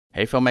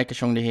Hey filmmaker,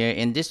 Chung Dha here.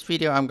 In this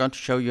video I'm going to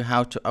show you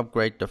how to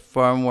upgrade the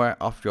firmware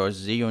of your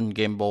Zhiyun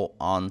Gimbal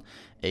on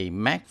a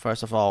Mac.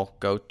 First of all,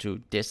 go to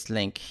this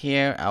link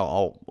here.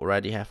 I'll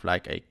already have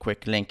like a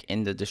quick link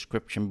in the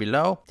description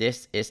below.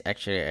 This is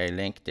actually a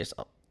link this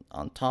up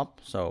on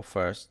top. So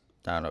first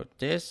download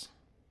this,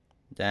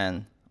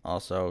 then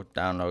also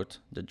download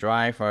the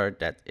driver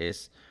that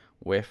is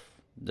with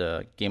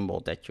the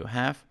gimbal that you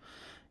have.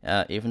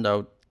 Even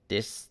though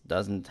this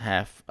doesn't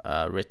have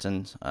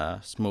written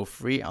smooth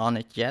free on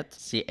it yet,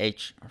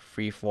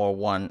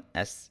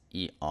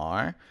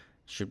 CH341SER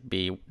should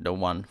be the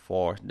one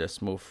for the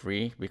smooth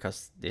free,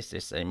 because this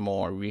is a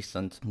more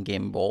recent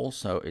gimbal,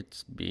 so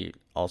it's be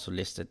also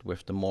listed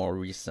with the more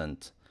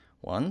recent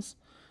ones.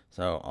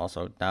 So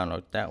also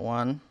download that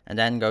one, and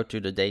then go to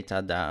the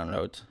data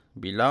download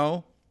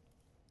below,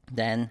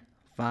 then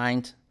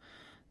find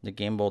the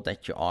gimbal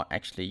that you are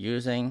actually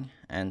using,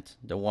 and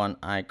the one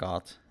I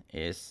got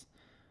is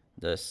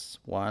this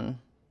one,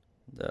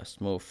 the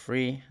smooth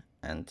free,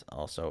 and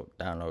also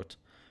download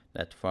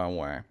that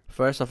firmware.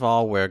 First of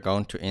all, we're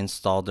going to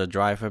install the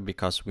driver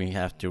because we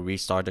have to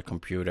restart the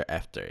computer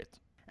after it,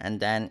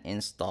 and then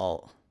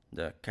install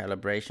the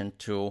calibration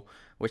tool,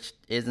 which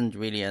isn't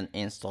really an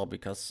install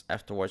because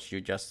afterwards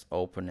you just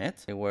open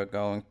it. We're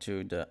going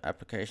to the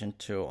application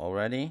tool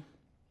already.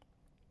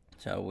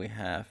 So we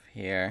have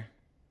here,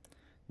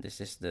 this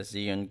is the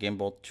Zhiyun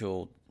Gimbal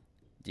tool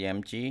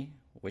DMG,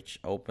 which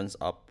opens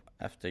up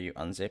after you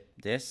unzip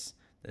this.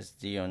 This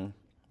Zhiyun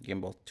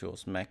Gimbal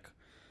Tools Mac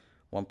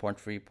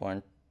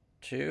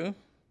 1.3.2.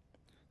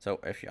 So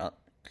if you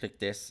click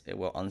this, it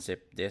will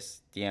unzip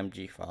this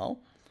DMG file.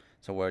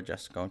 So we're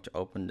just going to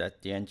open that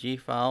DMG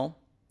file.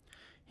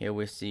 Here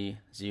we see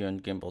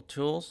Zhiyun Gimbal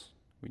Tools.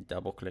 We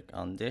double click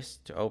on this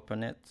to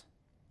open it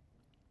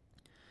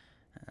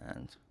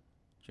and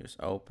choose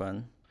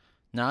open.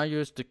 Now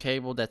use the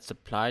cable that's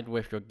supplied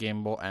with your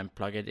gimbal and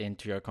plug it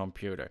into your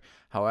computer.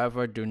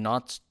 However, do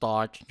not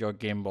start your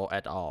gimbal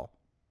at all.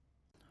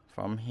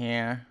 From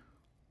here,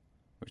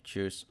 we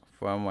choose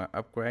Firmware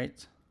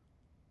Upgrade.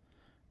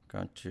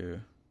 Going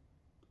to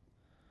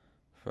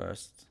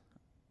first,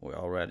 we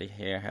already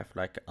here have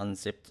like an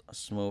unzipped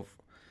smooth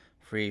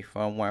free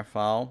firmware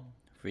file,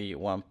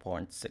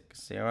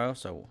 v1.60.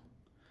 So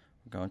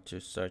we're going to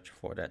search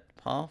for that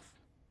path.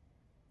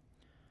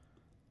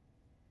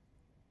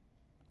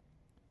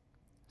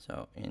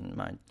 So in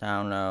my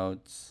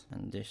downloads,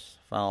 and this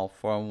file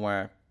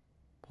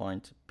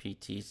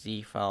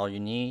firmware.ptz file you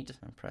need,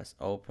 and press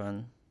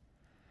open.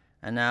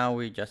 And now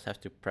we just have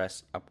to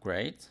press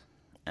upgrade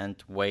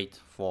and wait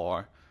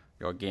for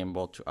your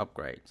gimbal to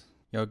upgrade.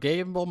 Your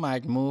gimbal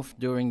might move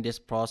during this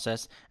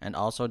process, and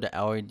also the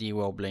LED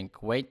will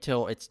blink. Wait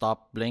till it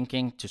stops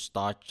blinking to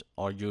start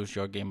or use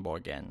your gimbal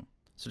again.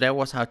 So that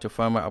was how to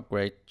firmware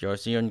upgrade your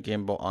Zhiyun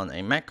Gimbal on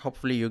a Mac.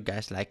 Hopefully you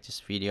guys liked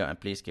this video, and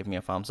please give me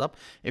a thumbs up.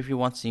 If you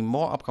want to see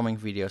more upcoming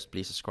videos,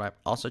 please subscribe.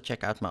 Also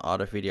check out my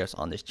other videos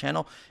on this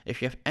channel.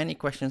 If you have any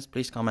questions,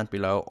 please comment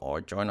below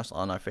or join us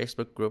on our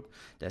Facebook group.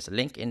 There's a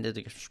link in the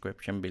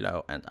description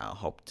below, and I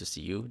hope to see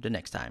you the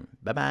next time.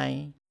 Bye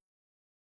bye.